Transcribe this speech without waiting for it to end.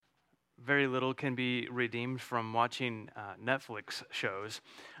very little can be redeemed from watching Netflix shows.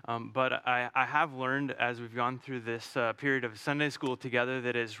 But I have learned as we've gone through this period of Sunday school together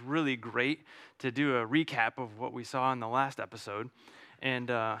that it's really great to do a recap of what we saw in the last episode.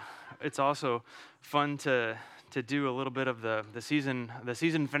 And it's also fun to do a little bit of the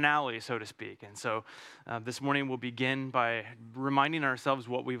season finale, so to speak. And so this morning we'll begin by reminding ourselves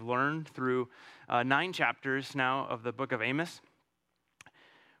what we've learned through 9 chapters now of the book of Amos.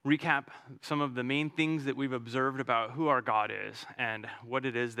 Recap some of the main things that we've observed about who our God is and what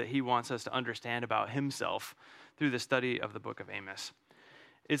it is that he wants us to understand about himself through the study of the book of Amos.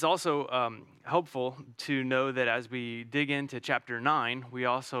 It's also helpful to know that as we dig into chapter 9, we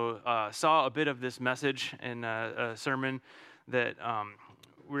also saw a bit of this message in a sermon that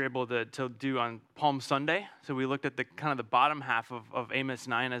we were able to do on Palm Sunday. So we looked at the kind of the bottom half of Amos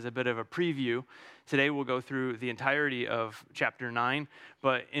 9 as a bit of a preview. Today we'll go through the entirety of chapter 9,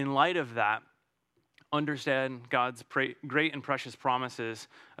 but in light of that, understand God's great and precious promises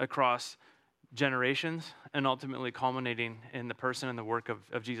across generations and ultimately culminating in the person and the work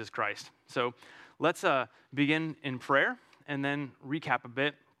of Jesus Christ. So let's begin in prayer and then recap a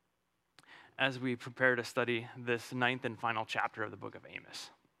bit as we prepare to study this 9th and final chapter of the book of Amos.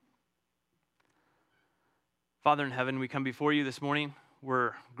 Father in heaven, we come before you this morning.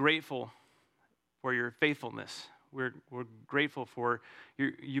 We're grateful for your faithfulness. We're grateful for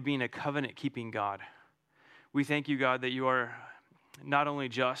you being a covenant-keeping God. We thank you, God, that you are not only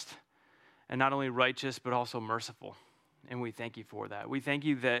just and not only righteous, but also merciful. And we thank you for that. We thank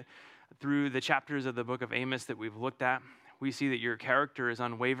you that through the chapters of the book of Amos that we've looked at, we see that your character is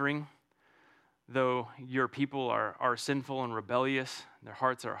unwavering. Though your people are sinful and rebellious, their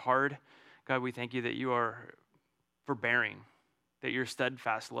hearts are hard, God, we thank you that you are forbearing, that your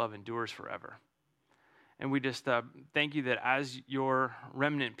steadfast love endures forever. And we just thank you that as your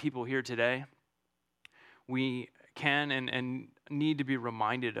remnant people here today, we can and need to be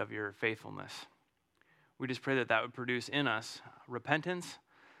reminded of your faithfulness. We just pray that that would produce in us repentance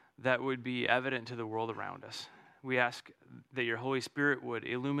that would be evident to the world around us. We ask that your Holy Spirit would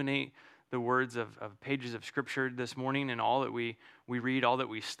illuminate the words of pages of Scripture this morning and all that we read, all that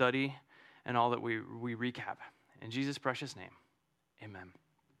we study, and all that we recap. In Jesus' precious name, amen.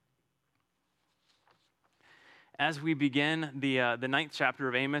 As we begin the 9th chapter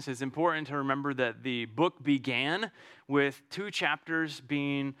of Amos, it's important to remember that the book began with 2 chapters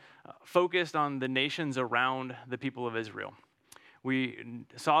being focused on the nations around the people of Israel. We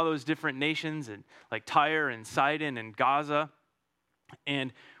saw those different nations like Tyre and Sidon and Gaza,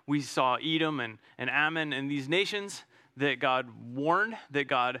 and we saw Edom and Ammon and these nations that God warned, that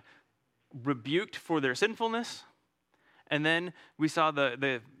God rebuked for their sinfulness. And then we saw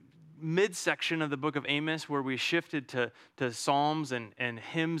the midsection of the book of Amos where we shifted to psalms and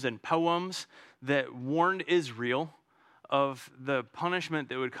hymns and poems that warned Israel of the punishment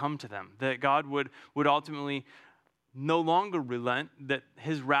that would come to them, that God would ultimately no longer relent, that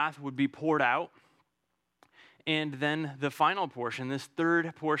his wrath would be poured out. And then the final portion, this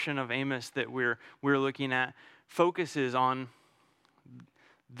 3rd portion of Amos that we're looking at, focuses on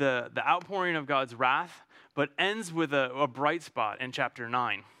the outpouring of God's wrath, but ends with a bright spot in chapter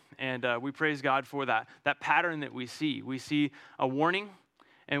 9. And we praise God for that pattern that we see. We see a warning,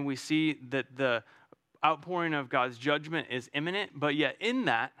 and we see that the outpouring of God's judgment is imminent, but yet in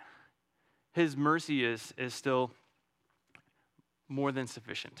that, his mercy is still more than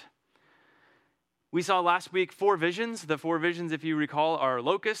sufficient. We saw last week 4 visions. The 4 visions, if you recall, are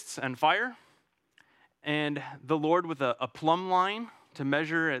locusts and fire, and the Lord with a plumb line to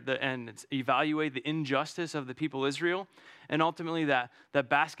measure and evaluate the injustice of the people Israel, and ultimately that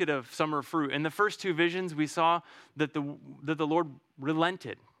basket of summer fruit. In the first 2 visions, we saw that the Lord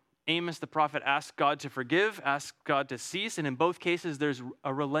relented. Amos the prophet asked God to forgive, asked God to cease, and in both cases there's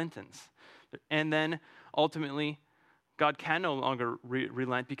a relentance. And then ultimately, God can no longer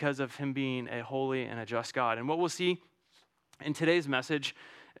relent because of him being a holy and a just God. And what we'll see in today's message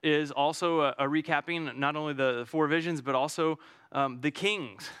is also a recapping not only the 4 visions, but also the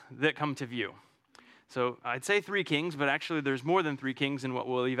kings that come to view. So I'd say 3 kings, but actually there's more than 3 kings in what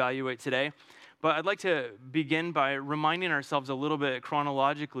we'll evaluate today. But I'd like to begin by reminding ourselves a little bit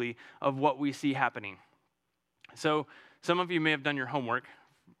chronologically of what we see happening. So some of you may have done your homework,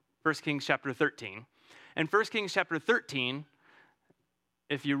 1 Kings chapter 13. And 1 Kings chapter 13,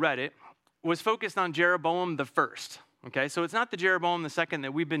 if you read it, was focused on Jeroboam the first. Okay, so it's not the Jeroboam the second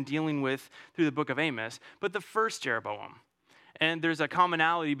that we've been dealing with through the book of Amos, but the first Jeroboam. And there's a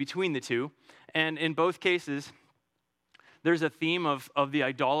commonality between the two. And in both cases, there's a theme of the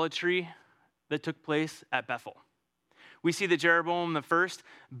idolatry that took place at Bethel. We see that Jeroboam the first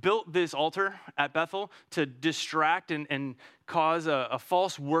built this altar at Bethel to distract and cause a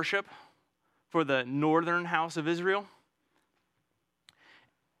false worship for the northern house of Israel.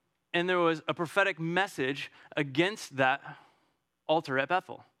 And there was a prophetic message against that altar at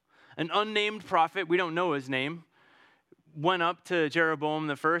Bethel. An unnamed prophet, we don't know his name, went up to Jeroboam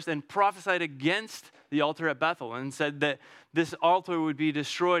the first and prophesied against the altar at Bethel and said that this altar would be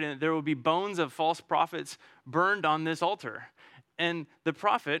destroyed and there would be bones of false prophets burned on this altar. And the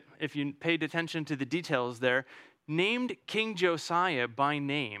prophet, if you paid attention to the details there, named King Josiah by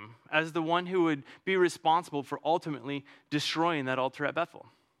name as the one who would be responsible for ultimately destroying that altar at Bethel.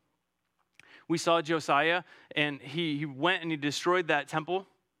 We saw Josiah, and he went and he destroyed that temple.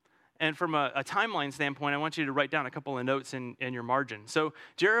 And from a timeline standpoint, I want you to write down a couple of notes in your margin. So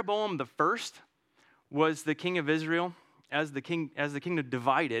Jeroboam the first was the king of Israel as the kingdom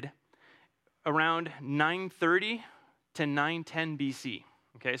divided around 930 to 910 BC.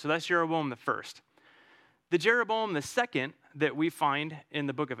 Okay, so that's Jeroboam the first. The Jeroboam the second that we find in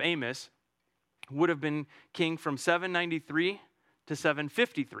the book of Amos would have been king from 793 to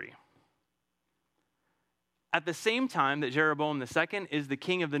 753. At the same time that Jeroboam II is the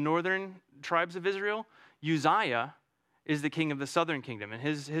king of the northern tribes of Israel, Uzziah is the king of the southern kingdom. And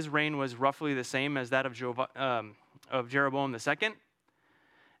his reign was roughly the same as that of Jeroboam II.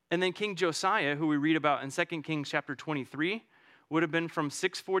 And then King Josiah, who we read about in 2 Kings chapter 23, would have been from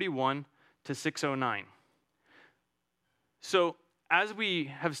 641 to 609. So as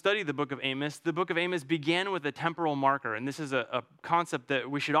we have studied the book of Amos began with a temporal marker. And this is a concept that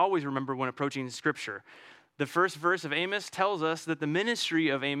we should always remember when approaching Scripture. The first verse of Amos tells us that the ministry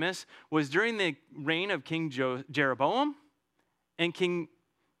of Amos was during the reign of King Jeroboam and King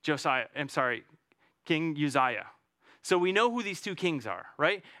Uzziah. So we know who these two kings are,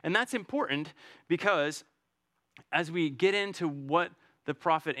 right? And that's important because as we get into what the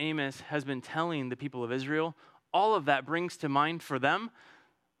prophet Amos has been telling the people of Israel, all of that brings to mind for them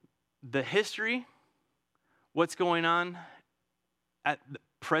the history, what's going on at the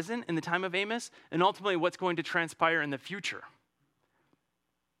present in the time of Amos, and ultimately what's going to transpire in the future.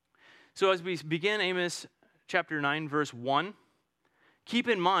 So as we begin Amos chapter 9, verse 1, keep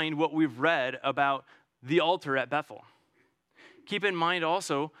in mind what we've read about the altar at Bethel. Keep in mind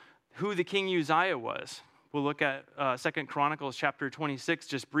also who the king Uzziah was. We'll look at 2 Chronicles chapter 26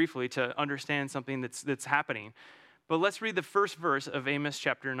 just briefly to understand something that's happening. But let's read the first verse of Amos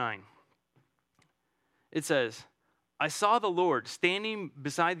chapter 9. It says, I saw the Lord standing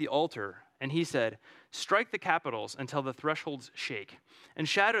beside the altar, and he said, strike the capitals until the thresholds shake, and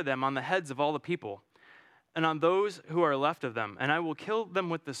shatter them on the heads of all the people, and on those who are left of them, and I will kill them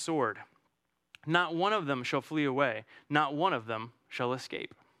with the sword. Not one of them shall flee away, not one of them shall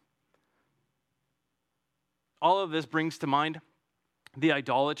escape. All of this brings to mind the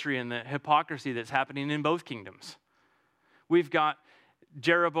idolatry and the hypocrisy that's happening in both kingdoms. We've got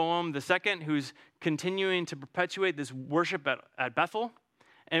Jeroboam II, who's continuing to perpetuate this worship at Bethel.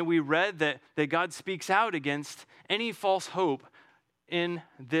 And we read that God speaks out against any false hope in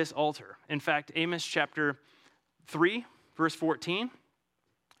this altar. In fact, Amos chapter 3, verse 14,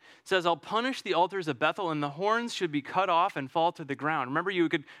 says, I'll punish the altars of Bethel, and the horns should be cut off and fall to the ground. Remember, you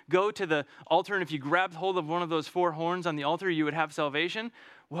could go to the altar, and if you grabbed hold of one of those four horns on the altar, you would have salvation.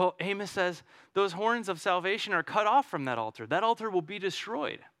 Well, Amos says those horns of salvation are cut off from that altar. That altar will be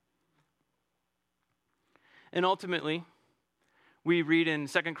destroyed. And ultimately, we read in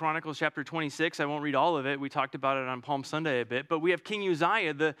 2 Chronicles chapter 26, I won't read all of it, we talked about it on Palm Sunday a bit, but we have King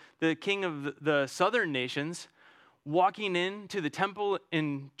Uzziah, the king of the southern nations, walking into the temple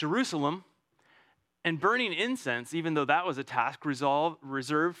in Jerusalem and burning incense, even though that was a task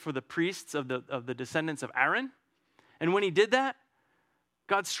reserved for the priests of the descendants of Aaron. And when he did that,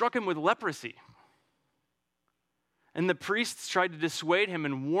 God struck him with leprosy. And the priests tried to dissuade him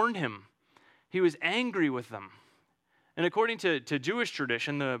and warned him. He was angry with them. And according to Jewish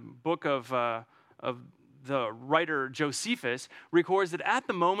tradition, the book of the writer Josephus records that at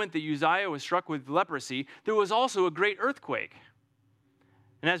the moment that Uzziah was struck with leprosy, there was also a great earthquake.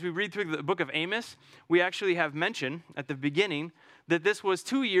 And as we read through the book of Amos, we actually have mention at the beginning that this was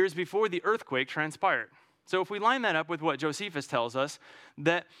 2 years before the earthquake transpired. So if we line that up with what Josephus tells us,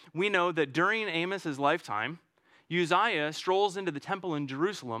 that we know that during Amos's lifetime, Uzziah strolls into the temple in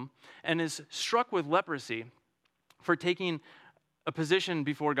Jerusalem and is struck with leprosy for taking a position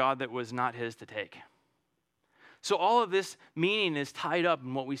before God that was not his to take. So all of this meaning is tied up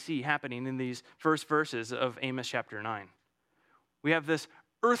in what we see happening in these first verses of Amos chapter 9. We have this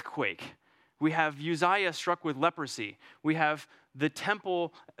earthquake. We have Uzziah struck with leprosy. We have the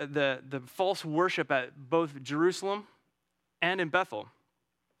temple, the false worship at both Jerusalem and in Bethel.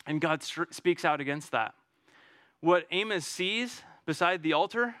 And God speaks out against that. What Amos sees beside the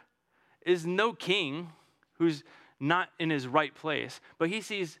altar is no king who's not in his right place, but he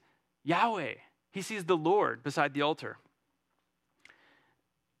sees Yahweh. He sees the Lord beside the altar.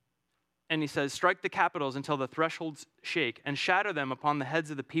 And he says, strike the capitals until the thresholds shake, and shatter them upon the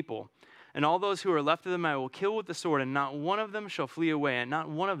heads of the people. And all those who are left of them I will kill with the sword, and not one of them shall flee away, and not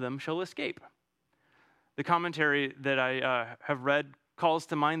one of them shall escape. The commentary that I have read calls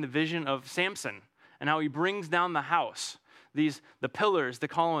to mind the vision of Samson and how he brings down the house. The pillars, the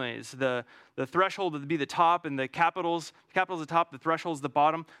colonnades, the threshold would be the top, and the capitals the top, the threshold's the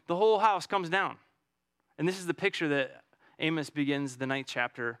bottom. The whole house comes down. And this is the picture that Amos begins the 9th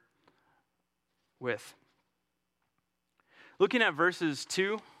chapter with. Looking at verses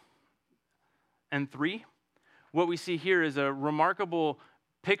 2 and 3, what we see here is a remarkable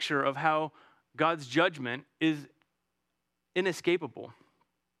picture of how God's judgment is inescapable.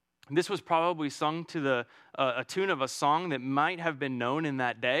 This was probably sung to a tune of a song that might have been known in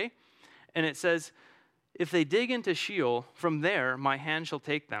that day. And it says, if they dig into Sheol, from there my hand shall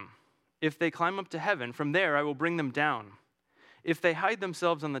take them. If they climb up to heaven, from there I will bring them down. If they hide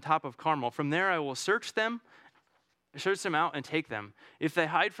themselves on the top of Carmel, from there I will search them out and take them. If they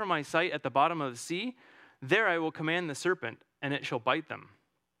hide from my sight at the bottom of the sea, there I will command the serpent, and it shall bite them.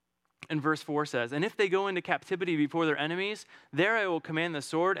 And verse 4 says, and if they go into captivity before their enemies, there I will command the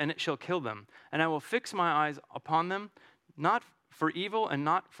sword, and it shall kill them. And I will fix my eyes upon them, not for evil and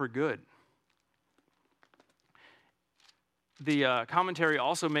not for good. The commentary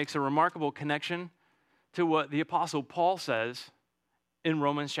also makes a remarkable connection to what the Apostle Paul says in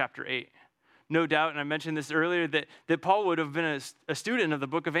Romans chapter 8. No doubt, and I mentioned this earlier, that Paul would have been a student of the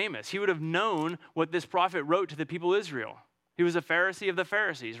book of Amos. He would have known what this prophet wrote to the people of Israel. He was a Pharisee of the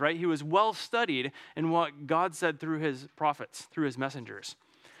Pharisees, right? He was well studied in what God said through his prophets, through his messengers.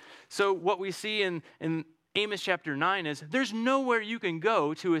 So what we see in Amos chapter 9 is there's nowhere you can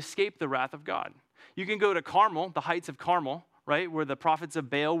go to escape the wrath of God. You can go to Carmel, the heights of Carmel, right, where the prophets of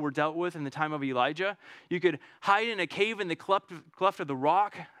Baal were dealt with in the time of Elijah. You could hide in a cave in the cleft of the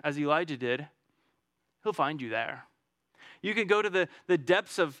rock, as Elijah did. He'll find you there. You can go to the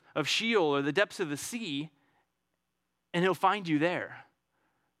depths of Sheol or the depths of the sea, and he'll find you there.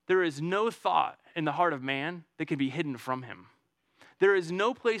 There is no thought in the heart of man that can be hidden from him. There is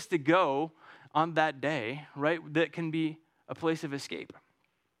no place to go on that day, right, that can be a place of escape.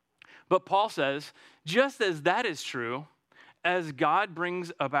 But Paul says, just as that is true, as God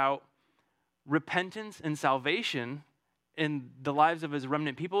brings about repentance and salvation in the lives of his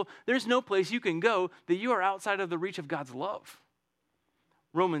remnant people, there's no place you can go that you are outside of the reach of God's love.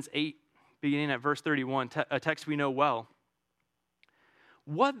 Romans 8, beginning at verse 31, a text we know well.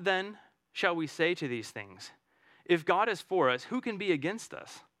 What then shall we say to these things? If God is for us, who can be against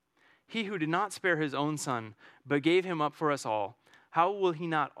us? He who did not spare his own son, but gave him up for us all, how will he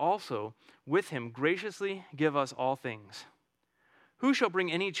not also with him graciously give us all things? Who shall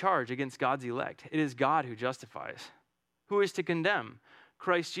bring any charge against God's elect? It is God who justifies. Who is to condemn?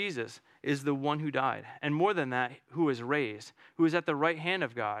 Christ Jesus is the one who died, and more than that, who is raised, who is at the right hand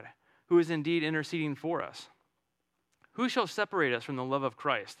of God, who is indeed interceding for us. Who shall separate us from the love of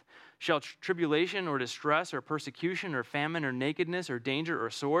Christ? Shall tribulation or distress or persecution or famine or nakedness or danger or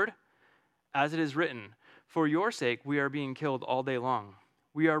sword? As it is written, for your sake we are being killed all day long.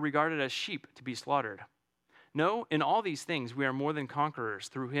 We are regarded as sheep to be slaughtered. No, in all these things we are more than conquerors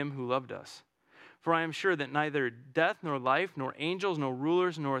through him who loved us. For I am sure that neither death nor life, nor angels, nor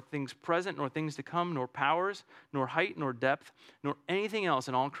rulers, nor things present, nor things to come, nor powers, nor height, nor depth, nor anything else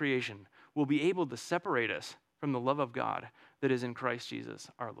in all creation will be able to separate us from the love of God that is in Christ Jesus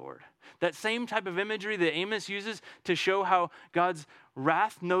our Lord. That same type of imagery that Amos uses to show how God's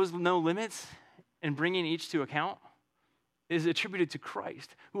wrath knows no limits in bringing each to account is attributed to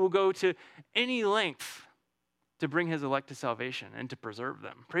Christ, who will go to any length to bring his elect to salvation and to preserve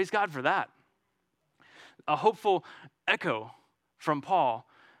them. Praise God for that. A hopeful echo from Paul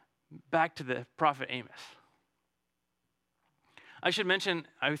back to the prophet Amos. I should mention,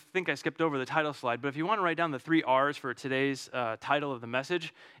 I think I skipped over the title slide, but if you want to write down the 3 R's for today's title of the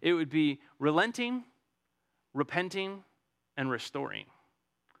message, it would be relenting, repenting, and restoring.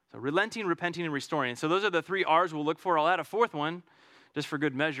 So relenting, repenting, and restoring. So those are the 3 R's we'll look for. I'll add a 4th one, just for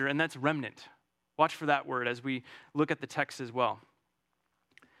good measure, and that's remnant. Watch for that word as we look at the text as well.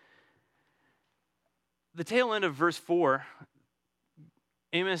 The tail end of verse 4,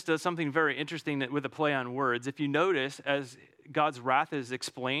 Amos does something very interesting with a play on words. If you notice, as God's wrath is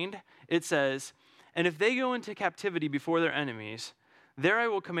explained, it says, and if they go into captivity before their enemies, There I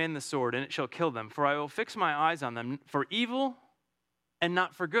will command the sword, and it shall kill them, for I will fix my eyes on them for evil and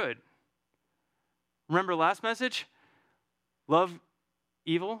not for good. Remember last message? Love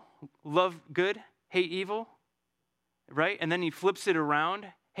evil, love good, hate evil, right? And then he flips it around,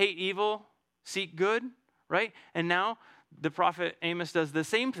 hate evil, seek good, right? And now the prophet Amos does the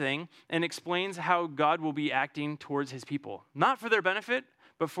same thing and explains how God will be acting towards his people. Not for their benefit,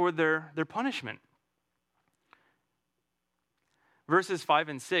 but for their punishment. Verses 5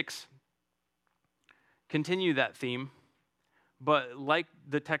 and 6 continue that theme, but like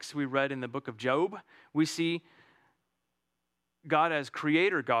the text we read in the book of Job, we see God as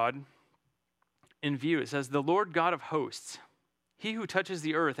creator God in view. It says, the Lord God of hosts, he who touches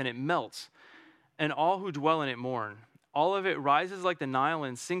the earth and it melts, and all who dwell in it mourn. All of it rises like the Nile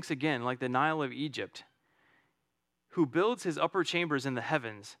and sinks again like the Nile of Egypt, who builds his upper chambers in the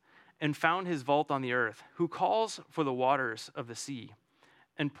heavens and found his vault on the earth, who calls for the waters of the sea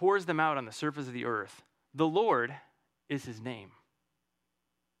and pours them out on the surface of the earth. The Lord is his name.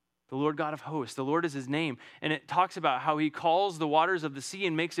 The Lord God of hosts, the Lord is his name. And it talks about how he calls the waters of the sea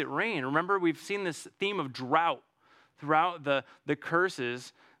and makes it rain. Remember, we've seen this theme of drought throughout the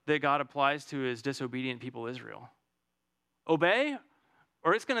curses that God applies to his disobedient people Israel. Obey,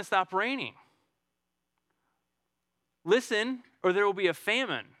 or it's going to stop raining. Listen, or there will be a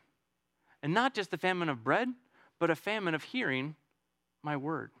famine. And not just a famine of bread, but a famine of hearing my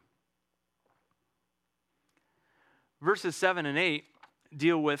word. Verses 7 and 8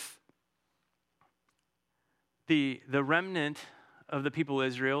 deal with the remnant of the people of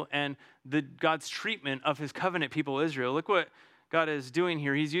Israel and God's treatment of his covenant people Israel. Look what God is doing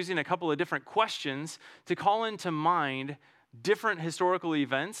here. He's using a couple of different questions to call into mind different historical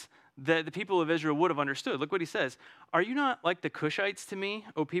events that the people of Israel would have understood. Look what he says. Are you not like the Cushites to me,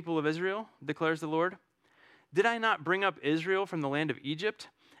 O people of Israel, declares the Lord? Did I not bring up Israel from the land of Egypt,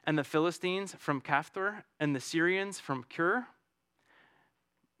 and the Philistines from Caphtor, and the Syrians from Kir?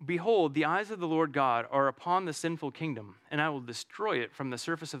 Behold, the eyes of the Lord God are upon the sinful kingdom, and I will destroy it from the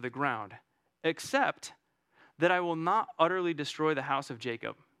surface of the ground, except that I will not utterly destroy the house of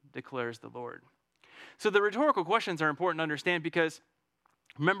Jacob, declares the Lord. So the rhetorical questions are important to understand because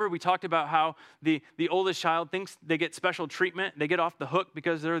remember we talked about how the oldest child thinks they get special treatment, they get off the hook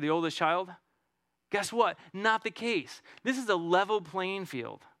because they're the oldest child? Guess what? Not the case. This is a level playing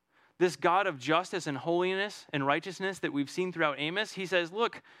field. This God of justice and holiness and righteousness that we've seen throughout Amos, he says,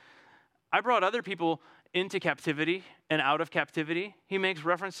 look, I brought other people into captivity and out of captivity. He makes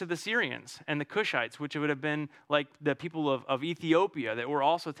reference to the Syrians and the Cushites, which would have been like the people of Ethiopia that were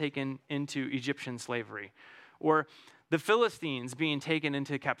also taken into Egyptian slavery. Or the Philistines being taken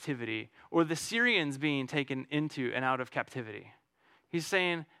into captivity. Or the Syrians being taken into and out of captivity. He's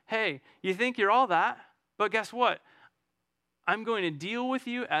saying, hey, you think you're all that, but guess what? I'm going to deal with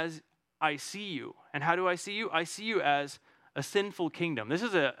you as I see you. And how do I see you? I see you as a sinful kingdom. This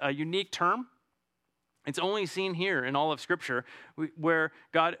is a unique term. It's only seen here in all of Scripture where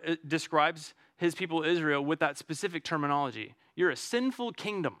God describes his people Israel with that specific terminology. You're a sinful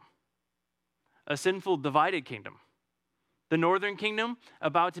kingdom, a sinful divided kingdom. The northern kingdom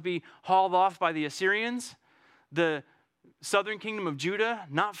about to be hauled off by the Assyrians. The southern kingdom of Judah,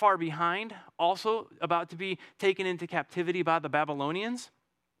 not far behind, also about to be taken into captivity by the Babylonians.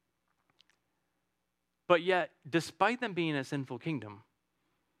 But yet, despite them being a sinful kingdom,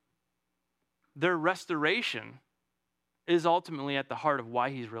 their restoration is ultimately at the heart of why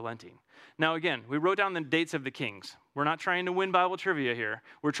he's relenting. Now again, we wrote down the dates of the kings. We're not trying to win Bible trivia here.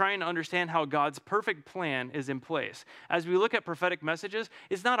 We're trying to understand how God's perfect plan is in place. As we look at prophetic messages,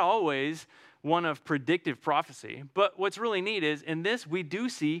 it's not always one of predictive prophecy, but what's really neat is in this, we do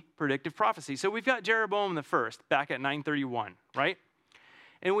see predictive prophecy. So we've got Jeroboam the first back at 931, right?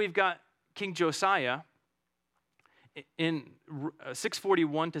 And we've got King Josiah in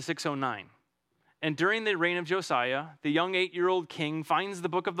 641 to 609. And during the reign of Josiah, the young 8-year-old king finds the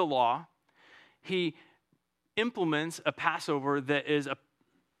book of the law. He implements a Passover that is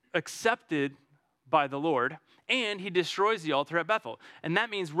accepted by the Lord, and he destroys the altar at Bethel. And that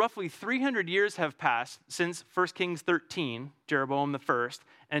means roughly 300 years have passed since 1 Kings 13, Jeroboam the first,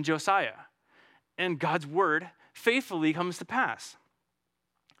 and Josiah. And God's word faithfully comes to pass.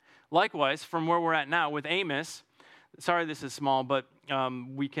 Likewise, from where we're at now with Amos, sorry this is small, but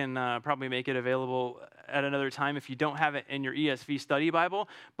we can probably make it available at another time if you don't have it in your ESV study Bible.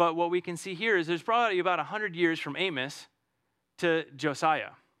 But what we can see here is there's probably about 100 years from Amos to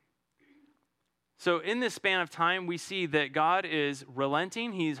Josiah. So in this span of time, we see that God is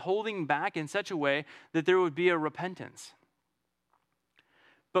relenting. He's holding back in such a way that there would be a repentance.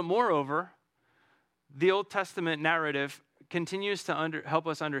 But moreover, the Old Testament narrative continues to help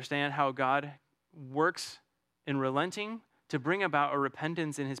us understand how God works in relenting to bring about a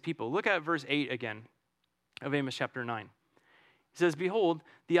repentance in his people. Look at verse 8 again of Amos chapter 9. He says, "Behold,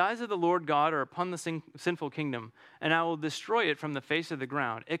 the eyes of the Lord God are upon the sinful kingdom, and I will destroy it from the face of the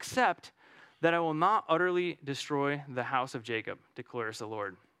ground, except that I will not utterly destroy the house of Jacob, declares the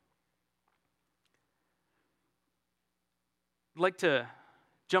Lord." I'd like to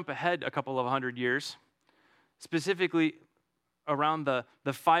jump ahead a couple of 100 years, specifically around the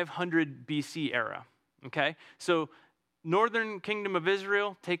 500 BC era, okay? So northern kingdom of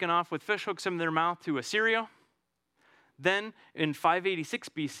Israel taken off with fishhooks in their mouth to Assyria. Then in 586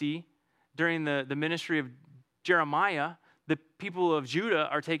 BC, during the ministry of Jeremiah, the people of Judah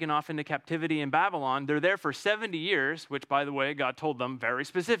are taken off into captivity in Babylon. They're there for 70 years, which, by the way, God told them very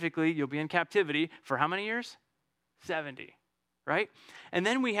specifically, you'll be in captivity for how many years? 70, right? And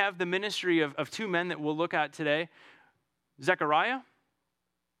then we have the ministry of two men that we'll look at today, Zechariah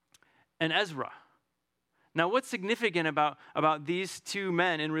and Ezra. Now, what's significant about these two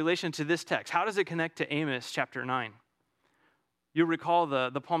men in relation to this text? How does it connect to Amos chapter 9? You'll recall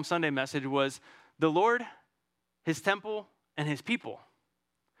the Palm Sunday message was the Lord, his temple, and his people.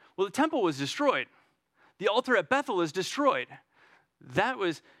 Well, the temple was destroyed. The altar at Bethel is destroyed. That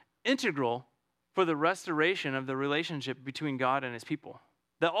was integral for the restoration of the relationship between God and his people.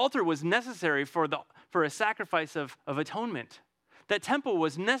 The altar was necessary for a sacrifice of atonement. That temple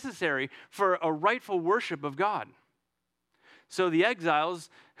was necessary for a rightful worship of God. So the exiles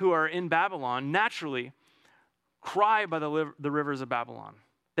who are in Babylon naturally cry by the rivers of Babylon.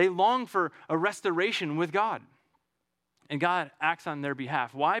 They long for a restoration with God. And God acts on their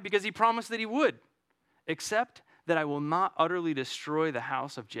behalf. Why? Because he promised that he would. Except that I will not utterly destroy the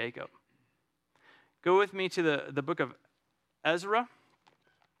house of Jacob. Go with me to the book of Ezra.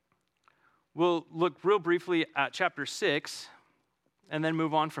 We'll look real briefly at chapter 6 and then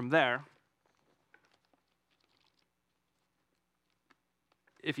move on from there.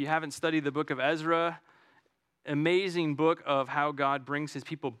 If you haven't studied the book of Ezra, amazing book of how God brings his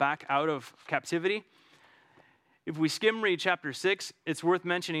people back out of captivity. If we skim read chapter 6, it's worth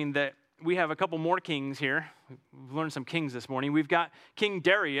mentioning that we have a couple more kings here. We've learned some kings this morning. We've got King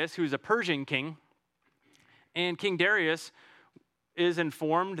Darius, who's a Persian king. And King Darius is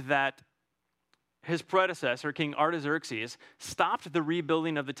informed that his predecessor, King Artaxerxes, stopped the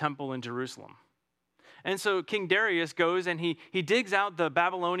rebuilding of the temple in Jerusalem. And so King Darius goes and he digs out the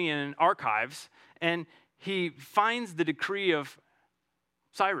Babylonian archives and he finds the decree of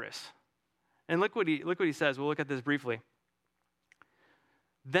Cyrus. And look what he says. We'll look at this briefly.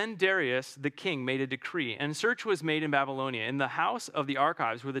 Then Darius, the king, made a decree, and search was made in Babylonia, in the house of the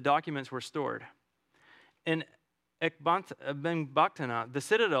archives where the documents were stored. In Ecbatana, the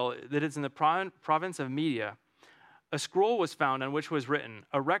citadel that is in the province of Media, a scroll was found on which was written,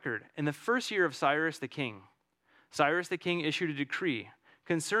 a record, in the first year of Cyrus the king. Cyrus the king issued a decree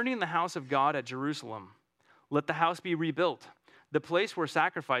concerning the house of God at Jerusalem. Let the house be rebuilt, the place where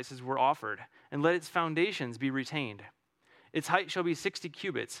sacrifices were offered, and let its foundations be retained. Its height shall be 60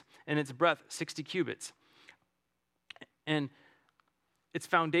 cubits, and its breadth 60 cubits, and its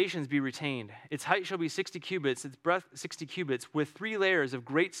foundations be retained. Its height shall be 60 cubits, its breadth 60 cubits, with 3 layers of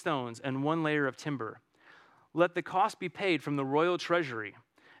great stones and 1 layer of timber. Let the cost be paid from the royal treasury,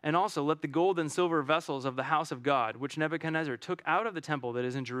 and also let the gold and silver vessels of the house of God, which Nebuchadnezzar took out of the temple that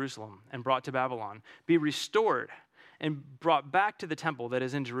is in Jerusalem and brought to Babylon, be restored and brought back to the temple that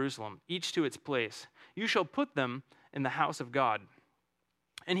is in Jerusalem, each to its place. You shall put them in the house of God.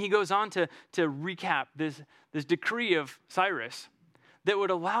 And he goes on to recap this decree of Cyrus that would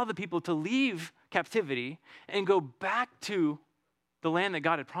allow the people to leave captivity and go back to the land that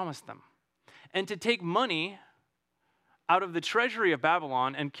God had promised them, and to take money out of the treasury of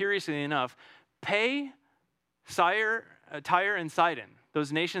Babylon and, curiously enough, pay Tyre and Sidon,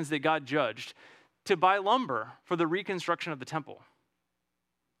 those nations that God judged, to buy lumber for the reconstruction of the temple.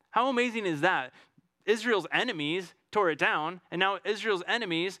 How amazing is that? Israel's enemies tore it down, and now Israel's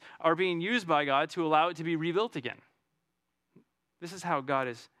enemies are being used by God to allow it to be rebuilt again. This is how God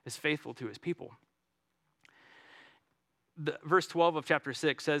is faithful to his people. Verse 12 of chapter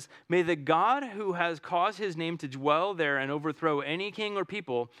 6 says, "May the God who has caused his name to dwell there and overthrow any king or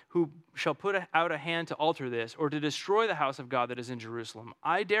people who shall put out a hand to alter this or to destroy the house of God that is in Jerusalem,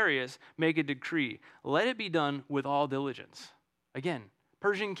 I, Darius, make a decree. Let it be done with all diligence." Again,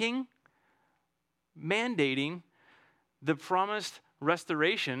 Persian king mandating the promised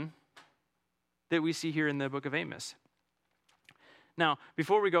restoration that we see here in the book of Amos. Now,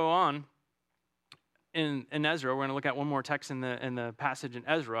 before we go on, in Ezra, we're going to look at one more text in the passage in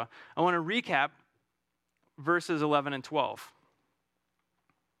Ezra. I want to recap verses 11 and 12.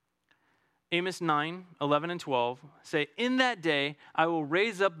 Amos 9, 11 and 12 say, "In that day I will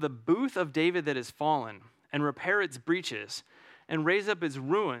raise up the booth of David that is fallen, and repair its breaches, and raise up its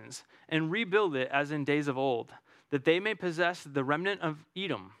ruins, and rebuild it as in days of old, that they may possess the remnant of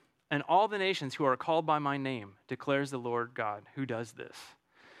Edom, and all the nations who are called by my name, declares the Lord God, who does this."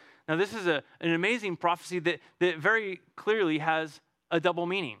 Now this is an amazing prophecy that very clearly has a double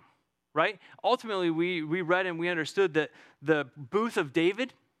meaning, right? Ultimately, we read and we understood that the booth of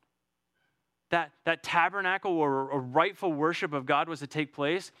David, that tabernacle or a rightful worship of God was to take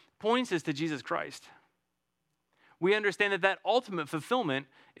place, points us to Jesus Christ. We understand that ultimate fulfillment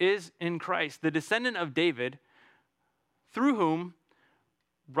is in Christ, the descendant of David, through whom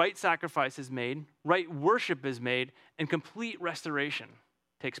right sacrifice is made, right worship is made, and complete restoration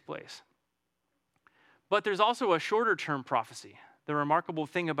takes place. But there's also a shorter term prophecy. The remarkable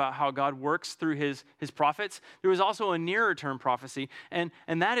thing about how God works through his prophets, there was also a nearer term prophecy, and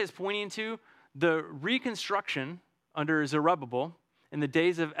that is pointing to the reconstruction under Zerubbabel in the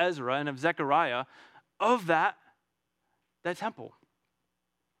days of Ezra and of Zechariah of that temple.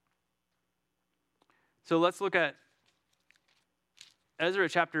 So let's look at Ezra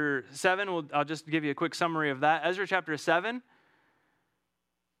chapter 7. I'll just give you a quick summary of that. Ezra chapter 7,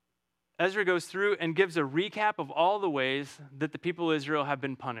 Ezra goes through and gives a recap of all the ways that the people of Israel have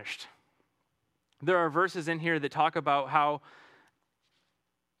been punished. There are verses in here that talk about how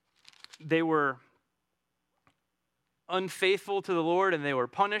they were unfaithful to the Lord and they were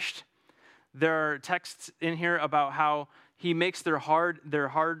punished. There are texts in here about how he makes their hard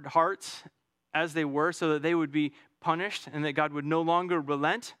hearts as they were so that they would be punished and that God would no longer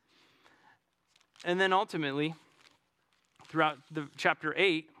relent. And then ultimately, throughout the chapter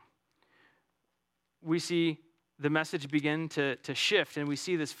 8, we see the message begin to shift, and we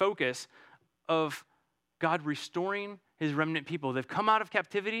see this focus of God restoring his remnant people. They've come out of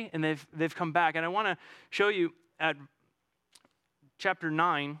captivity and they've come back. And I want to show you at chapter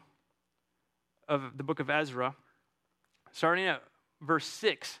 9 of the book of Ezra, starting at verse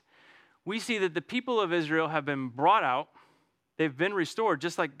 6, we see that the people of Israel have been brought out. They've been restored,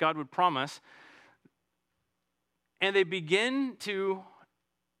 just like God would promise. And they begin to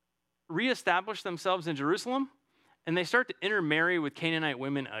reestablish themselves in Jerusalem, and they start to intermarry with Canaanite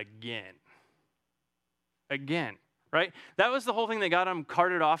women again. Again, right? That was the whole thing that got them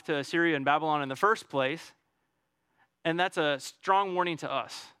carted off to Assyria and Babylon in the first place, and that's a strong warning to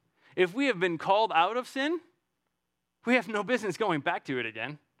us. If we have been called out of sin, we have no business going back to it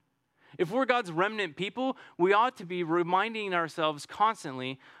again. If we're God's remnant people, we ought to be reminding ourselves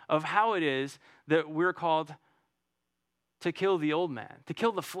constantly of how it is that we're called to kill the old man, to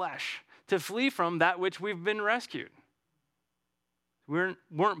kill the flesh, to flee from that which we've been rescued. We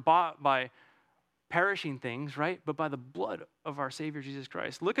weren't bought by perishing things, right? But by the blood of our Savior Jesus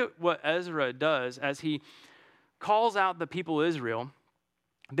Christ. Look at what Ezra does as he calls out the people of Israel.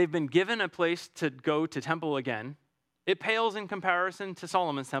 They've been given a place to go to temple again. It pales in comparison to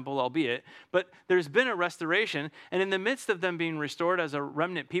Solomon's temple, albeit, but there's been a restoration, and in the midst of them being restored as a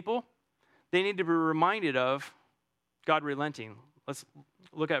remnant people, they need to be reminded of God relenting. Let's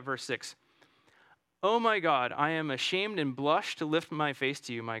look at verse 6. "Oh my God, I am ashamed and blush to lift my face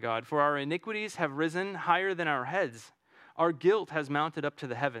to you, my God, for our iniquities have risen higher than our heads. Our guilt has mounted up to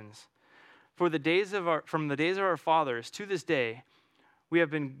the heavens. From the days of our fathers to this day, we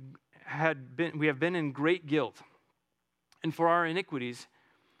have been in great guilt. And for our iniquities,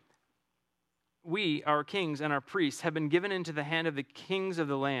 we, our kings and our priests, have been given into the hand of the kings of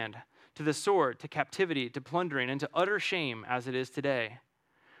the land, to the sword, to captivity, to plundering, and to utter shame as it is today.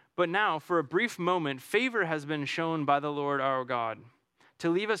 But now, for a brief moment, favor has been shown by the Lord our God,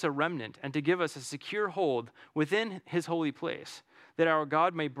 to leave us a remnant and to give us a secure hold within his holy place, that our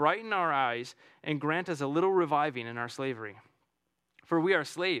God may brighten our eyes and grant us a little reviving in our slavery. For we are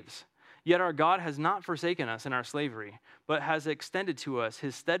slaves, yet our God has not forsaken us in our slavery, but has extended to us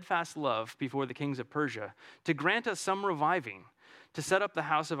his steadfast love before the kings of Persia, to grant us some reviving, to set up the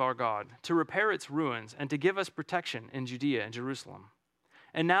house of our God, to repair its ruins, and to give us protection in Judea and Jerusalem.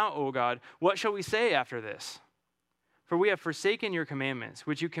 And now, O God, what shall we say after this? For we have forsaken your commandments,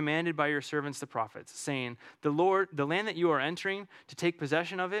 which you commanded by your servants the prophets, saying, the land that you are entering to take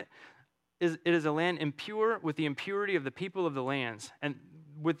possession of it is a land impure with the impurity of the people of the lands, and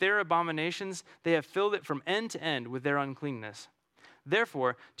with their abominations they have filled it from end to end with their uncleanness.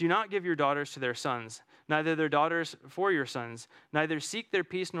 Therefore, do not give your daughters to their sons, neither their daughters for your sons, neither seek their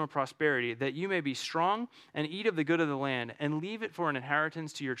peace nor prosperity, that you may be strong and eat of the good of the land, and leave it for an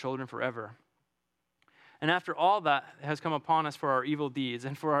inheritance to your children forever. And after all that has come upon us for our evil deeds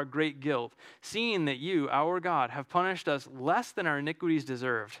and for our great guilt, seeing that you, our God, have punished us less than our iniquities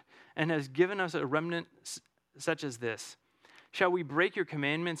deserved, and has given us a remnant such as this, shall we break your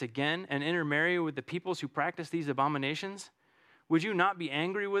commandments again and intermarry with the peoples who practice these abominations? Would you not be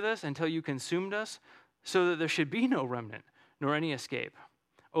angry with us until you consumed us, so that there should be no remnant, nor any escape?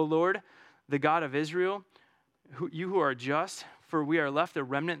 O Lord, the God of Israel, you who are just, for we are left a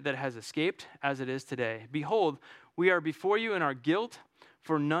remnant that has escaped, as it is today. Behold, we are before you in our guilt,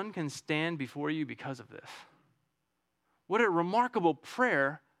 for none can stand before you because of this. What a remarkable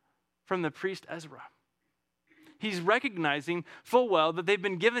prayer from the priest Ezra. He's recognizing full well that they've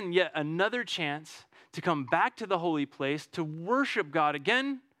been given yet another chance to come back to the holy place, to worship God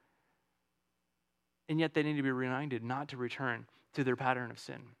again, and yet they need to be reminded not to return to their pattern of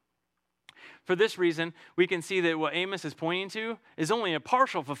sin. For this reason, we can see that what Amos is pointing to is only a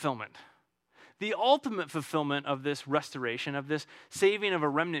partial fulfillment. The ultimate fulfillment of this restoration, of this saving of a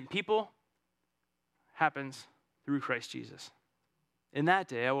remnant people, happens through Christ Jesus. In that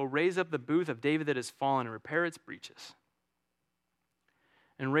day, I will raise up the booth of David that has fallen and repair its breaches,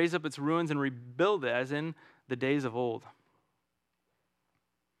 and raise up its ruins and rebuild it as in the days of old.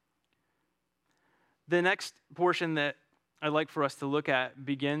 The next portion that I'd like for us to look at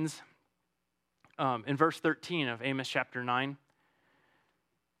begins in verse 13 of Amos chapter 9.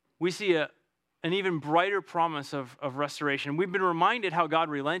 We see an even brighter promise of restoration. We've been reminded how God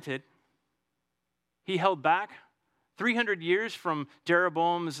relented. He held back 300 years from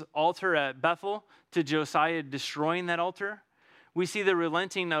Jeroboam's altar at Bethel to Josiah destroying that altar. We see the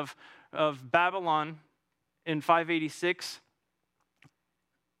relenting of Babylon in 586,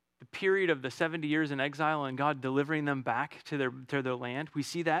 the period of the 70 years in exile and God delivering them back to their land. We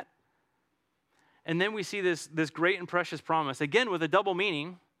see that. And then we see this great and precious promise, again with a double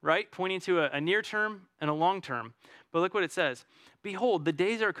meaning, right? Pointing to a near term and a long term. But look what it says. Behold, the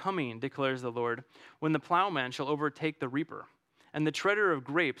days are coming, declares the Lord, when the plowman shall overtake the reaper, and the treader of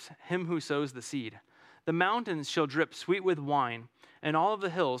grapes him who sows the seed. The mountains shall drip sweet with wine, and all of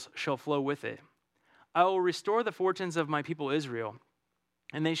the hills shall flow with it. I will restore the fortunes of my people Israel,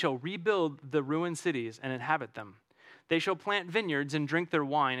 and they shall rebuild the ruined cities and inhabit them. They shall plant vineyards and drink their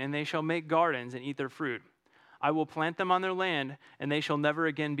wine, and they shall make gardens and eat their fruit. I will plant them on their land, and they shall never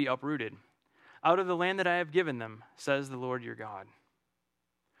again be uprooted. Out of the land that I have given them, says the Lord your God.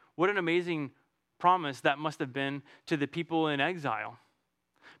 What an amazing promise that must have been to the people in exile.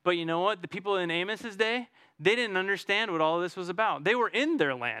 But you know what? The people in Amos's day, they didn't understand what all of this was about. They were in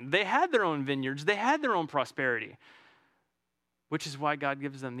their land. They had their own vineyards. They had their own prosperity, which is why God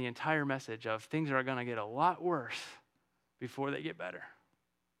gives them the entire message of things are going to get a lot worse before they get better.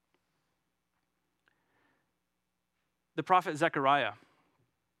 The prophet Zechariah,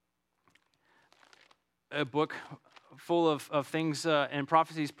 a book full of things and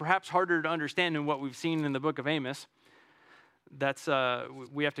prophecies, perhaps harder to understand than what we've seen in the book of Amos. That's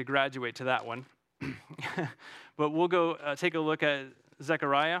we have to graduate to that one. But we'll go take a look at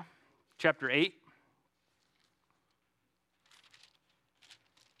Zechariah chapter 8.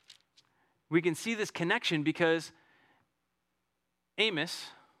 We can see this connection because Amos,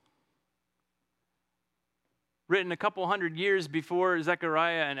 written a couple hundred years before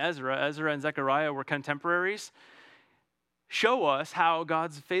Zechariah and Ezra and Zechariah were contemporaries, show us how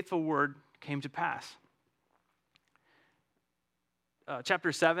God's faithful word came to pass.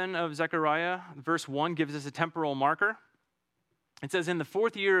 Chapter 7 of Zechariah, verse 1, gives us a temporal marker. It says, in the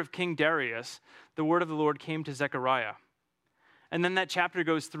 4th year of King Darius, the word of the Lord came to Zechariah. And then that chapter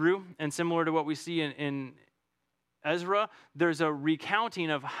goes through, and similar to what we see in Ezra, there's a recounting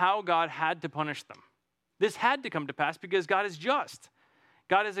of how God had to punish them. This had to come to pass because God is just.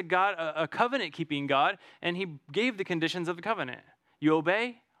 God is a covenant-keeping God, and he gave the conditions of the covenant. You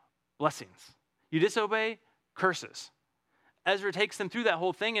obey, blessings. You disobey, curses. Ezra takes them through that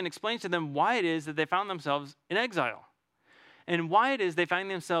whole thing and explains to them why it is that they found themselves in exile and why it is they find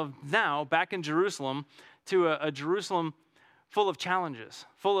themselves now back in Jerusalem, to a Jerusalem full of challenges,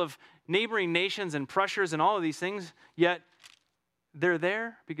 full of neighboring nations and pressures and all of these things, yet they're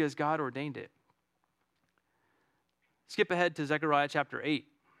there because God ordained it. Skip ahead to Zechariah chapter 8,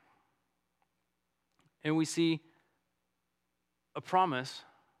 and we see a promise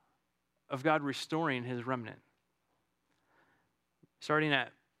of God restoring his remnant. Starting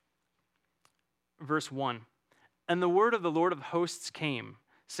at verse 1. And the word of the Lord of hosts came,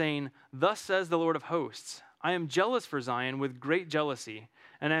 saying, thus says the Lord of hosts, I am jealous for Zion with great jealousy,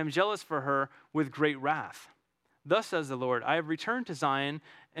 and I am jealous for her with great wrath. Thus says the Lord, I have returned to Zion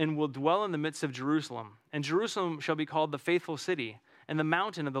and will dwell in the midst of Jerusalem. And Jerusalem shall be called the faithful city, and the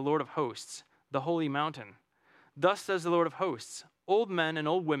mountain of the Lord of hosts. the holy mountain. Thus says the Lord of hosts, old men and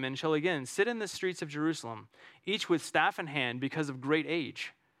old women shall again sit in the streets of Jerusalem, each with staff in hand because of great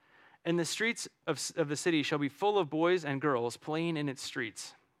age. And the streets of the city shall be full of boys and girls playing in its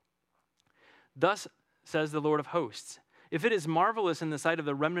streets. Thus says the Lord of hosts, if it is marvelous in the sight of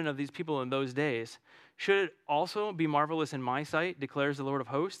the remnant of these people in those days, should it also be marvelous in my sight, declares the Lord of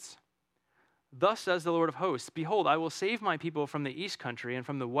hosts? Thus says the Lord of hosts, behold, I will save my people from the east country and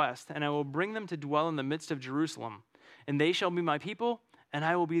from the west, and I will bring them to dwell in the midst of Jerusalem. And they shall be my people, and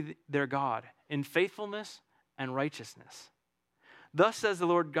I will be their God, in faithfulness and righteousness. Thus says the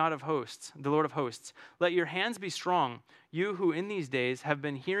Lord God of hosts, the Lord of hosts, let your hands be strong, you who in these days have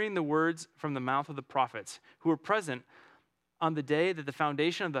been hearing the words from the mouth of the prophets, who were present on the day that the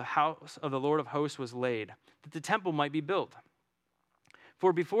foundation of the house of the Lord of hosts was laid, that the temple might be built.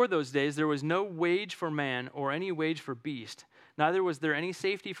 For before those days there was no wage for man or any wage for beast, neither was there any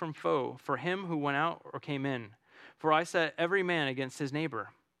safety from foe for him who went out or came in. For I set every man against his neighbor.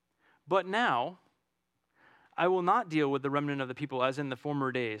 But now I will not deal with the remnant of the people as in the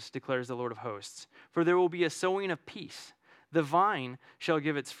former days, declares the Lord of hosts. For there will be a sowing of peace. The vine shall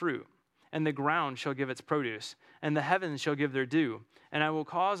give its fruit, and the ground shall give its produce, and the heavens shall give their due. And I will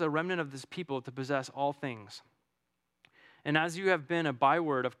cause a remnant of this people to possess all things. And as you have been a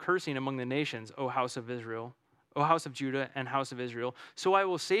byword of cursing among the nations, O house of Israel, O house of Judah and house of Israel, so I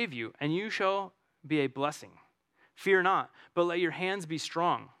will save you, and you shall be a blessing. Fear not, but let your hands be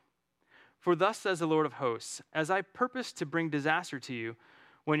strong. For thus says the Lord of hosts, as I purposed to bring disaster to you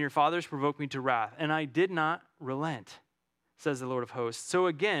when your fathers provoked me to wrath, and I did not relent, says the Lord of hosts. So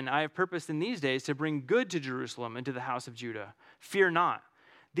again, I have purposed in these days to bring good to Jerusalem and to the house of Judah. Fear not.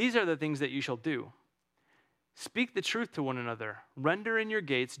 These are the things that you shall do. Speak the truth to one another. Render in your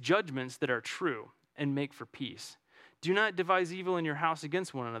gates judgments that are true, and make for peace. Do not devise evil in your house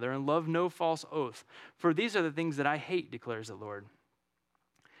against one another, and love no false oath. For these are the things that I hate, declares the Lord.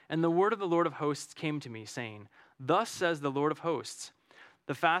 And the word of the Lord of hosts came to me, saying, thus says the Lord of hosts,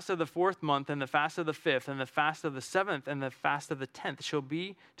 the fast of the 4th month, and the fast of the 5th, and the fast of the 7th, and the fast of the 10th shall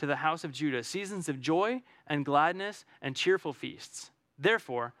be to the house of Judah seasons of joy and gladness and cheerful feasts.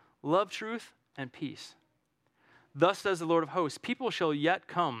 Therefore, love truth and peace. Thus says the Lord of hosts, people shall yet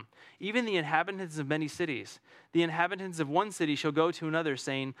come, even the inhabitants of many cities. The inhabitants of one city shall go to another,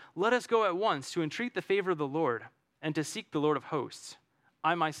 saying, let us go at once to entreat the favor of the Lord, and to seek the Lord of hosts.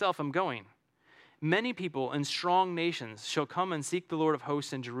 I myself am going. Many people and strong nations shall come and seek the Lord of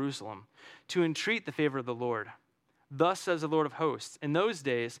hosts in Jerusalem, to entreat the favor of the Lord. Thus says the Lord of hosts, in those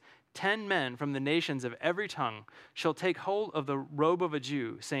days 10 men from the nations of every tongue shall take hold of the robe of a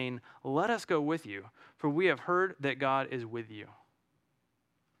Jew, saying, let us go with you, for we have heard that God is with you.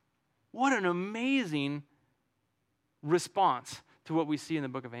 What an amazing response to what we see in the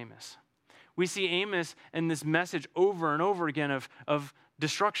book of Amos. We see Amos and this message over and over again of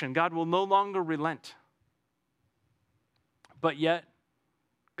destruction. God will no longer relent. But yet,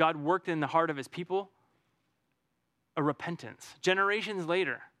 God worked in the heart of his people a repentance. Generations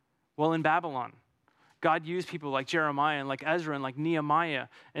later, while in Babylon, God used people like Jeremiah and like Ezra and like Nehemiah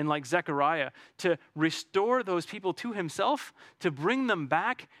and like Zechariah to restore those people to himself, to bring them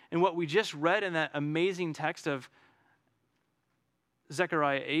back. And what we just read in that amazing text of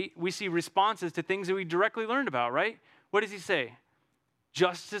Zechariah 8, we see responses to things that we directly learned about, right? What does he say?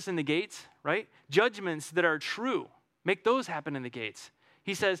 Justice in the gates, right? Judgments that are true. Make those happen in the gates.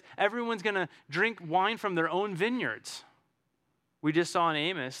 He says everyone's going to drink wine from their own vineyards. We just saw in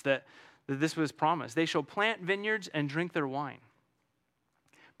Amos that this was promised. They shall plant vineyards and drink their wine.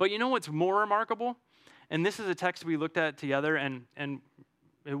 But you know what's more remarkable? And this is a text we looked at together, and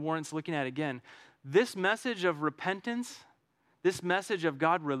it warrants looking at again. This message of repentance, this message of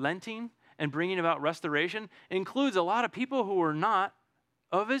God relenting and bringing about restoration includes a lot of people who are not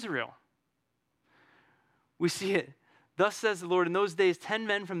of Israel. We see it. Thus says the Lord, in those days 10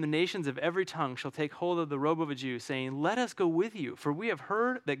 men from the nations of every tongue shall take hold of the robe of a Jew, saying, let us go with you, for we have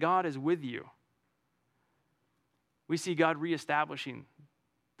heard that God is with you. We see God reestablishing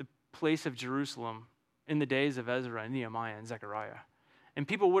the place of Jerusalem in the days of Ezra and Nehemiah and Zechariah. And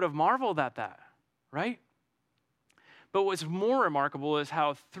people would have marveled at that, right? But what's more remarkable is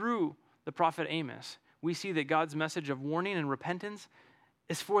how through the prophet Amos, we see that God's message of warning and repentance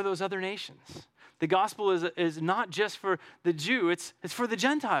is for those other nations. The gospel is not just for the Jew, it's for the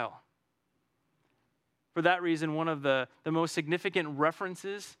Gentile. For that reason, one of the most significant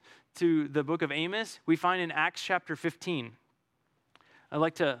references to the book of Amos we find in Acts chapter 15. I'd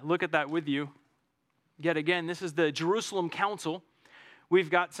like to look at that with you. Yet again, this is the Jerusalem Council.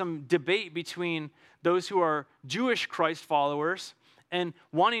 We've got some debate between those who are Jewish Christ followers and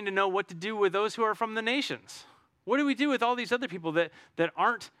wanting to know what to do with those who are from the nations. What do we do with all these other people that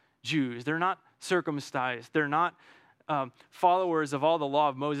aren't Jews? They're not circumcised. They're not followers of all the law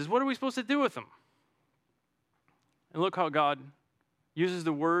of Moses. What are we supposed to do with them? And look how God uses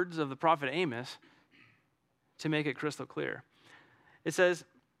the words of the prophet Amos to make it crystal clear. It says,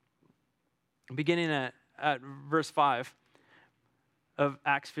 beginning at verse 5 of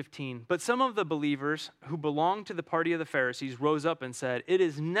Acts 15, but some of the believers who belonged to the party of the Pharisees rose up and said, it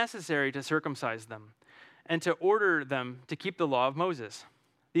is necessary to circumcise them and to order them to keep the law of Moses.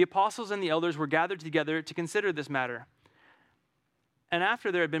 The apostles and the elders were gathered together to consider this matter. And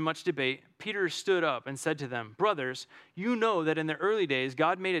after there had been much debate, Peter stood up and said to them, brothers, you know that in the early days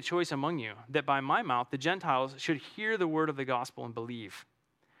God made a choice among you, that by my mouth the Gentiles should hear the word of the gospel and believe.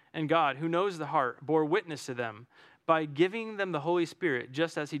 And God, who knows the heart, bore witness to them by giving them the Holy Spirit,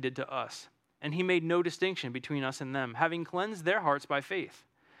 just as he did to us. And he made no distinction between us and them, having cleansed their hearts by faith.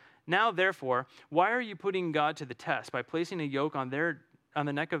 Now, therefore, why are you putting God to the test by placing a yoke on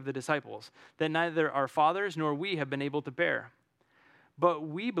the neck of the disciples that neither our fathers nor we have been able to bear? But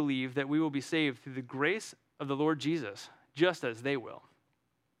we believe that we will be saved through the grace of the Lord Jesus, just as they will.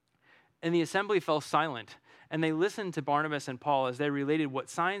 And the assembly fell silent, and they listened to Barnabas and Paul as they related what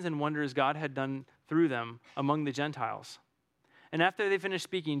signs and wonders God had done through them among the Gentiles. And after they finished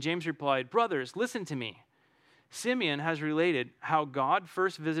speaking, James replied, brothers, listen to me. Simeon has related how God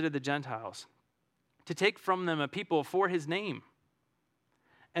first visited the Gentiles to take from them a people for his name.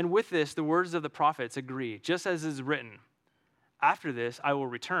 And with this, the words of the prophets agree, just as is written, after this, I will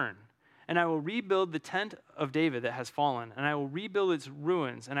return, and I will rebuild the tent of David that has fallen, and I will rebuild its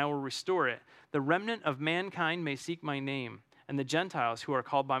ruins, and I will restore it. The remnant of mankind may seek my name, and the Gentiles who are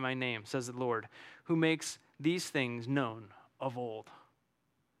called by my name, says the Lord, who makes these things known of old.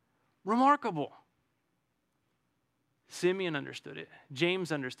 Remarkable. Simeon understood it.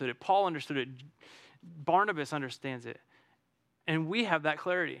 James understood it. Paul understood it. Barnabas understands it. And we have that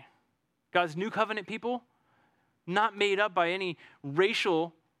clarity. God's new covenant people, not made up by any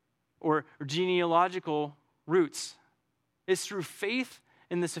racial or genealogical roots. It's through faith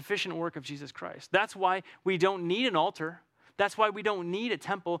in the sufficient work of Jesus Christ. That's why we don't need an altar. That's why we don't need a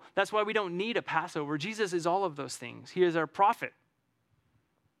temple. That's why we don't need a Passover. Jesus is all of those things. He is our prophet.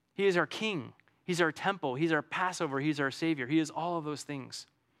 He is our king. He's our temple. He's our Passover. He's our Savior. He is all of those things.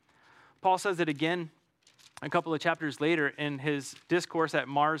 Paul says it again a couple of chapters later in his discourse at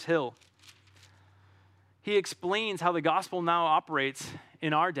Mars Hill. He explains how the gospel now operates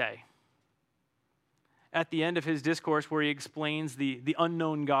in our day. At the end of his discourse where he explains the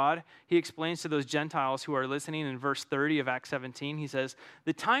unknown God, he explains to those Gentiles who are listening in verse 30 of Acts 17, he says,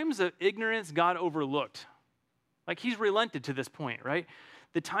 the times of ignorance God overlooked. Like he's relented to this point, right?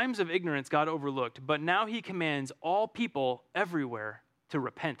 The times of ignorance God overlooked, but now he commands all people everywhere to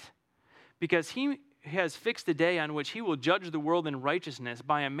repent, because he has fixed a day on which he will judge the world in righteousness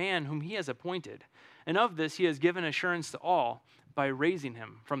by a man whom he has appointed. And of this he has given assurance to all by raising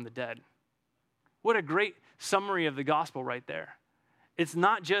him from the dead. What a great summary of the gospel right there. It's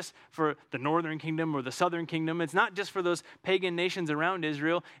not just for the northern kingdom or the southern kingdom. It's not just for those pagan nations around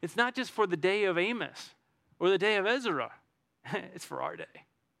Israel. It's not just for the day of Amos or the day of Ezra. It's for our day.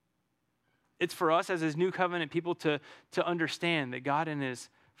 It's for us as his new covenant people to understand that God in his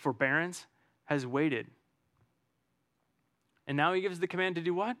forbearance has waited. And now he gives the command to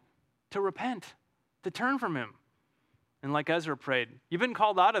do what? To repent, to turn from him. And like Ezra prayed, you've been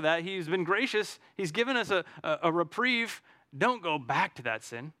called out of that. He's been gracious. He's given us a reprieve. Don't go back to that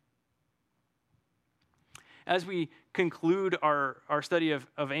sin. As we conclude our study of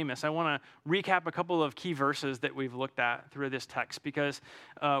Amos, I want to recap a couple of key verses that we've looked at through this text, because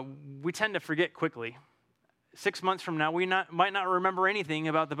we tend to forget quickly. 6 months from now, we might not remember anything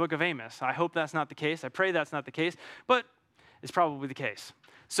about the book of Amos. I hope that's not the case. I pray that's not the case, but it's probably the case.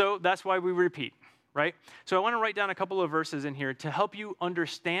 So that's why we repeat, right? So I want to write down a couple of verses in here to help you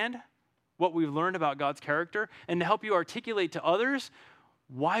understand what we've learned about God's character and to help you articulate to others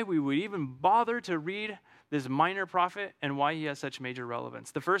why we would even bother to read this minor prophet and why he has such major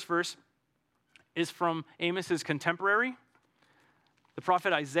relevance. The first verse is from Amos's contemporary, the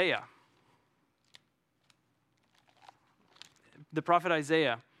prophet Isaiah. The prophet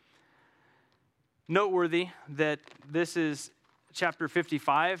Isaiah. Noteworthy that this is chapter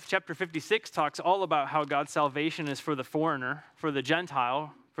 55. Chapter 56 talks all about how God's salvation is for the foreigner, for the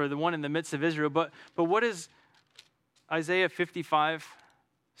Gentile, for the one in the midst of Israel. But what does Isaiah 55,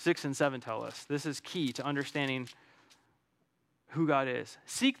 6 and 7 tell us? This is key to understanding who God is.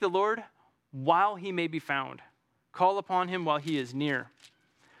 Seek the Lord while he may be found. Call upon him while he is near.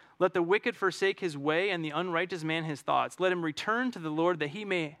 Let the wicked forsake his way and the unrighteous man his thoughts. Let him return to the Lord that he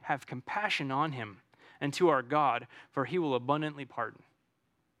may have compassion on him, and to our God, for he will abundantly pardon.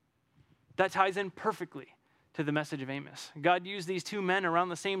 That ties in perfectly to the message of Amos. God used these two men around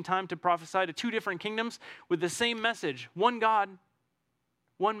the same time to prophesy to two different kingdoms with the same message. One God,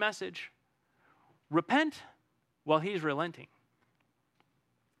 one message. Repent while he's relenting.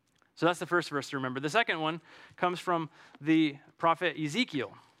 So that's the first verse to remember. The second one comes from the prophet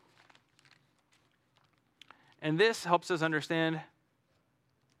Ezekiel. And this helps us understand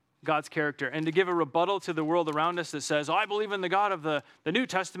God's character and to give a rebuttal to the world around us that says, I believe in the God of the New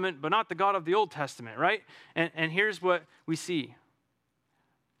Testament, but not the God of the Old Testament, right? And here's what we see.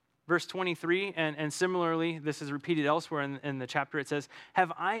 Verse 23, and similarly, this is repeated elsewhere in the chapter, it says,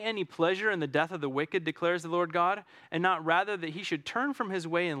 have I any pleasure in the death of the wicked, declares the Lord God, and not rather that he should turn from his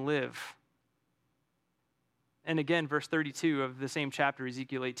way and live? And again, verse 32 of the same chapter,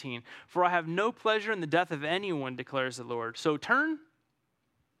 Ezekiel 18, for I have no pleasure in the death of anyone, declares the Lord. So turn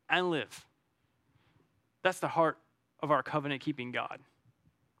and live. That's the heart of our covenant-keeping God.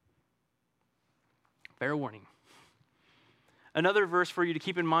 Fair warning. Another verse for you to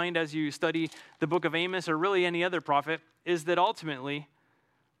keep in mind as you study the book of Amos, or really any other prophet, is that ultimately,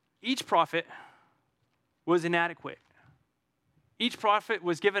 each prophet was inadequate. Each prophet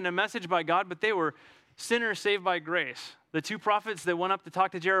was given a message by God, but they were sinners saved by grace. The two prophets that went up to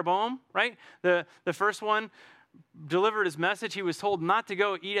talk to Jeroboam, right? The first one delivered his message. He was told not to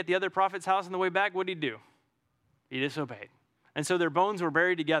go eat at the other prophet's house on the way back. What did he do? He disobeyed. And so their bones were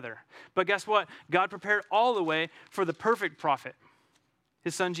buried together. But guess what? God prepared all the way for the perfect prophet,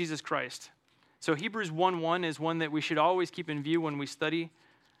 his son Jesus Christ. So Hebrews 1:1 is one that we should always keep in view when we study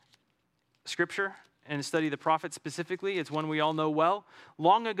Scripture and study the prophets specifically. It's one we all know well.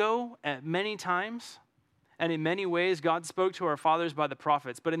 Long ago, at many times, and in many ways, God spoke to our fathers by the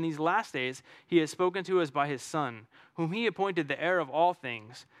prophets. But in these last days, he has spoken to us by his Son, whom he appointed the heir of all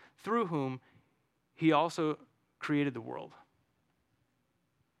things, through whom he also created the world.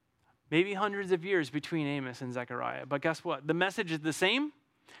 Maybe hundreds of years between Amos and Zechariah. But guess what? The message is the same.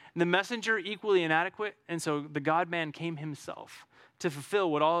 The messenger equally inadequate. And so the God-man came himself to fulfill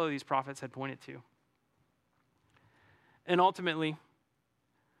what all of these prophets had pointed to. And ultimately,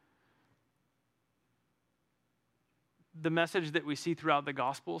 the message that we see throughout the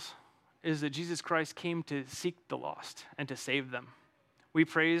Gospels is that Jesus Christ came to seek the lost and to save them. We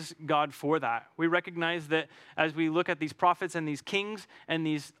praise God for that. We recognize that as we look at these prophets and these kings and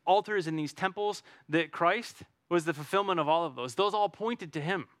these altars and these temples, that Christ was the fulfillment of all of those. Those all pointed to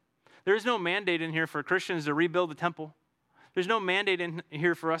him. There is no mandate in here for Christians to rebuild the temple. There's no mandate in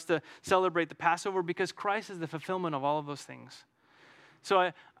here for us to celebrate the Passover because Christ is the fulfillment of all of those things.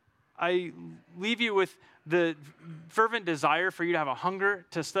 So I leave you with the fervent desire for you to have a hunger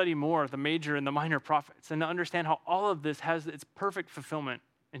to study more of the major and the minor prophets and to understand how all of this has its perfect fulfillment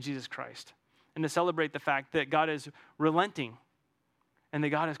in Jesus Christ and to celebrate the fact that God is relenting and that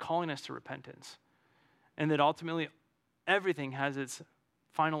God is calling us to repentance and that ultimately everything has its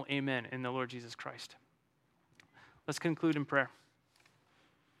final amen in the Lord Jesus Christ. Let's conclude in prayer.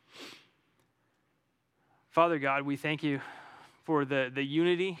 Father God, we thank you for the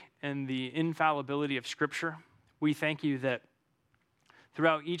unity and the infallibility of Scripture. We thank you that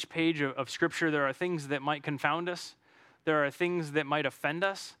throughout each page of Scripture, there are things that might confound us. There are things that might offend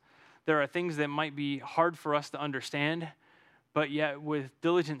us. There are things that might be hard for us to understand. But yet with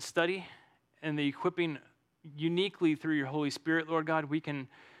diligent study and the equipping uniquely through your Holy Spirit, Lord God, we can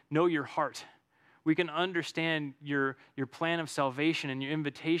know your heart. We can understand your plan of salvation and your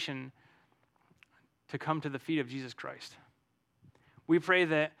invitation to come to the feet of Jesus Christ. We pray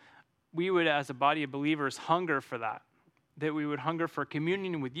that we would, as a body of believers, hunger for that we would hunger for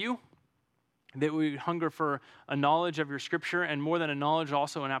communion with you, that we would hunger for a knowledge of your Scripture, and more than a knowledge,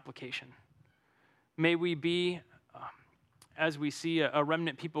 also an application. May we be, as we see a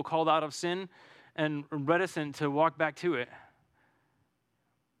remnant people called out of sin and reticent to walk back to it,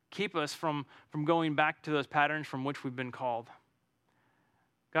 keep us from going back to those patterns from which we've been called.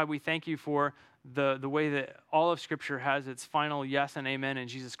 God, we thank you for the way that all of Scripture has its final yes and amen in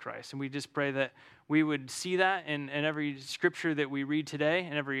Jesus Christ. And we just pray that we would see that in every Scripture that we read today,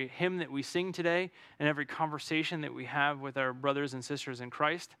 and every hymn that we sing today, and every conversation that we have with our brothers and sisters in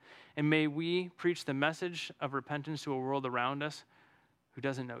Christ. And may we preach the message of repentance to a world around us who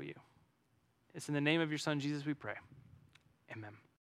doesn't know you. It's in the name of your Son, Jesus, we pray. Amen.